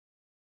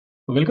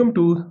Welcome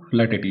to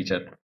Flutter Teacher.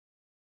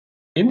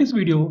 In this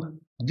video,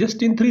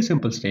 just in 3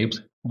 simple steps,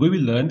 we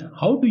will learn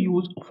how to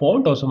use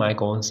font awesome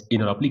icons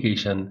in our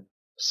application.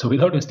 So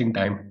without wasting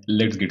time,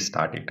 let's get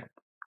started.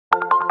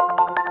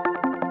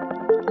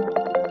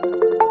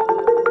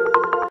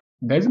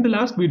 Guys, in the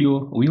last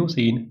video, we have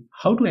seen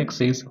how to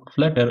access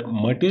Flutter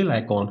material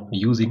icon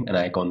using an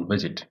icon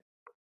widget.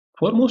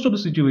 For most of the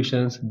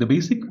situations, the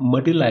basic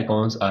material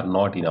icons are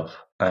not enough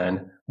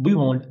and we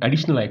want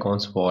additional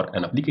icons for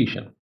an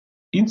application.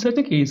 In such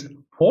a case,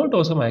 Font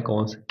Awesome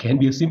icons can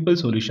be a simple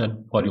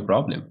solution for your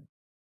problem.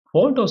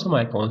 Font Awesome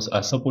icons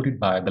are supported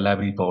by the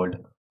library called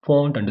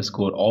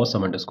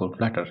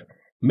font_awesome_flutter,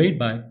 made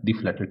by the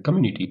Flutter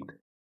community.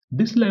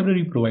 This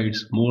library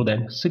provides more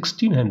than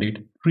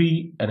 1600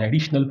 free and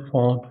additional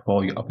font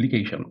for your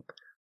application.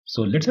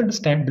 So let's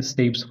understand the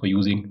steps for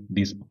using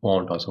this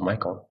Font Awesome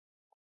icon.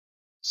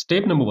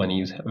 Step number 1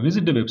 is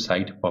visit the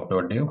website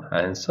pop.dev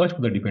and search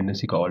for the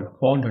dependency called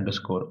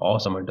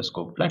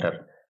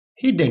font_awesome_flutter.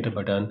 Hit the enter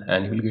button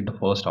and you will get the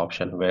first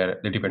option where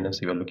the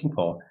dependency we are looking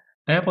for.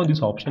 Tap on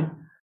this option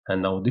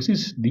and now this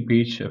is the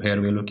page where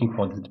we are looking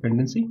for this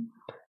dependency,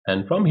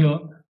 and from here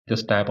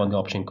just tap on the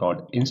option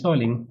called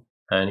installing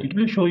and it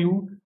will show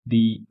you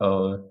the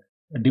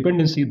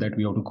dependency that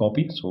we have to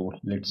copy. So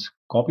let's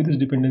copy this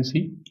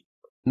dependency.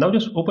 Now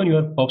just open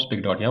your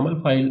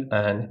pubspec.yaml file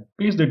and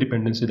paste the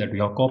dependency that we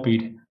have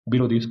copied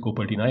below these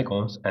Cupertine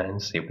icons and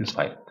save this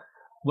file.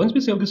 Once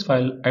we save this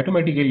file,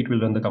 automatically it will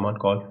run the command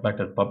called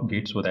flutter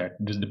pubget so that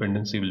this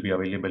dependency will be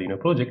available in your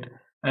project.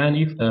 And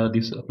if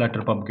this flutter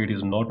pubget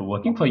is not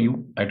working for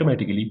you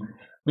automatically,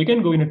 we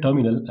can go in a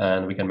terminal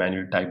and we can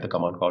manually type the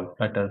command called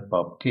flutter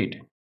pubget.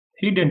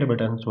 Hit the enter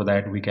button so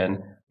that we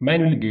can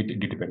manually get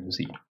the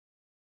dependency.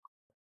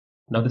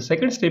 Now the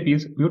second step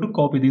is we have to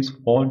copy this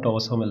font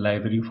awesome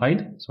library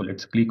file. So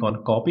let's click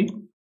on copy.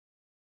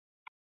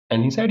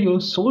 And inside your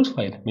source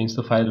file, means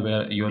the file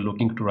where you are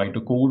looking to write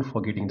a code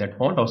for getting that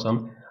font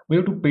awesome, we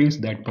have to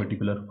paste that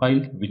particular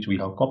file which we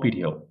have copied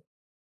here.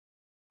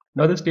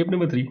 Now the step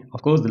number 3,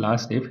 of course the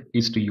last step,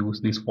 is to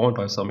use this font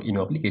awesome in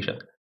your application.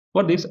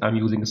 For this I'm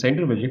using a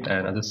center widget,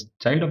 and as a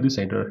child of the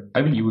center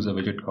I will use a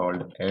widget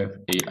called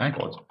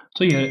FaIcons.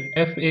 So here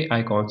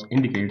FaIcons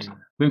indicates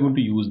we're going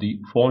to use the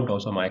font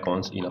awesome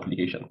icons in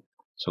application.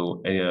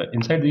 So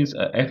inside these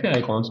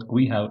FaIcons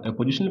we have a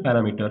positional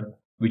parameter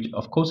which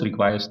of course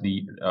requires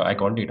the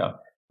icon data.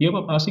 Here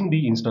by passing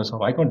the instance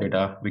of icon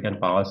data, we can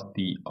pass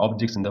the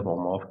objects in the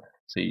form of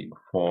say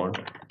font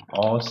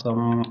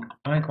awesome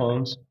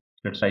icons.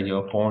 Let's write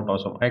here font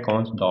awesome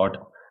icons dot.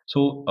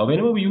 So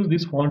whenever we use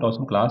this font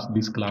awesome class,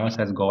 this class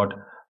has got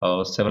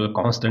several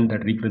constant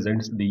that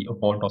represents the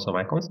font awesome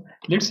icons.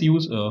 Let's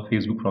use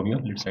Facebook from here.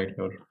 Let's write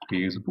here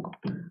Facebook.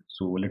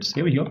 So let's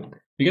save here.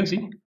 You can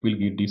see we'll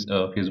get this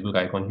Facebook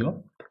icon here.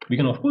 We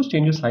can of course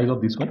change the size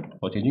of this one.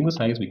 For changing the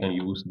size, we can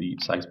use the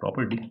size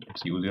property.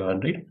 Let's use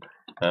 100,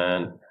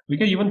 and we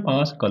can even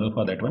pass color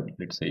for that one.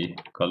 Let's say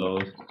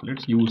colors.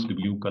 Let's use the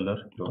blue color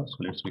here. So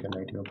we can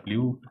write here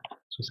blue.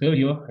 So save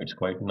here. It's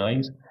quite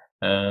nice.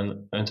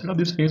 And instead of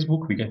this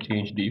Facebook, we can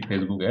change the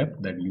Facebook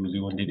app that use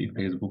only the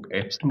Facebook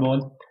app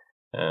symbol,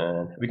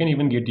 and we can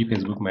even get the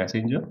Facebook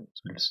Messenger.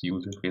 So let's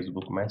use the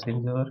Facebook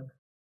Messenger,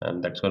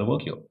 and that's gonna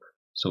work here.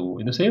 So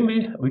in the same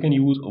way, we can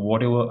use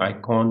whatever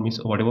icon, means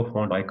whatever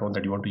font icon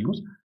that you want to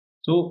use.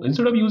 So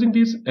instead of using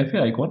this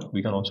FaIcon,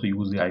 we can also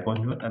use the icon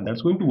here, and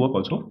that's going to work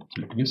also.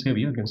 So let me save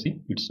here. You can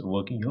see it's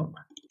working here.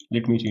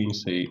 Let me change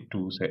say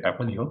to say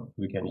Apple here.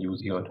 We can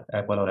use here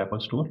Apple or Apple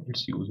Store.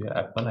 Let's use the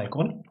Apple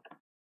icon.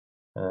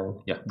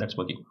 And yeah, that's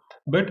working.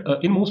 But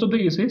in most of the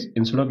cases,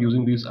 instead of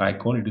using this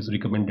icon, it is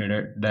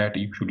recommended that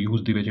you should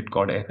use the widget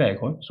called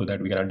FaIcon so that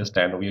we can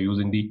understand we are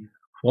using the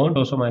font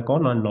awesome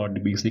icon and not the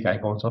basic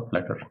icons of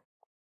Flutter.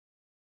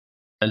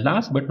 And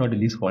last but not the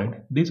least point,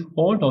 these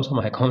font awesome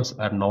icons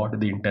are not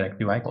the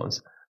interactive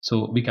icons.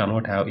 So we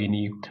cannot have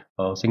any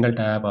single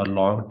tab or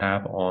long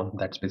tab on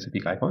that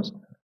specific icons.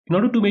 In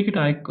order to make it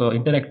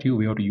interactive,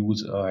 we have to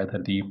use either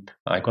the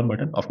icon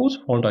button. Of course,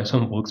 font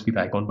awesome works with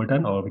icon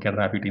button, or we can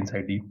wrap it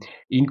inside the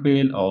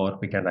inkwell, or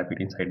we can wrap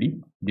it inside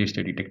the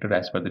gesture detector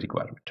as per the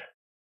requirement.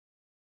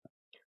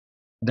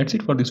 That's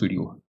it for this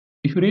video.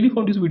 If you really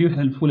found this video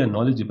helpful and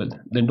knowledgeable,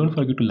 then don't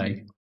forget to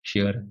like,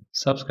 share,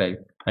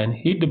 subscribe, and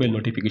hit the bell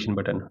notification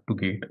button to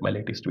get my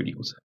latest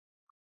videos.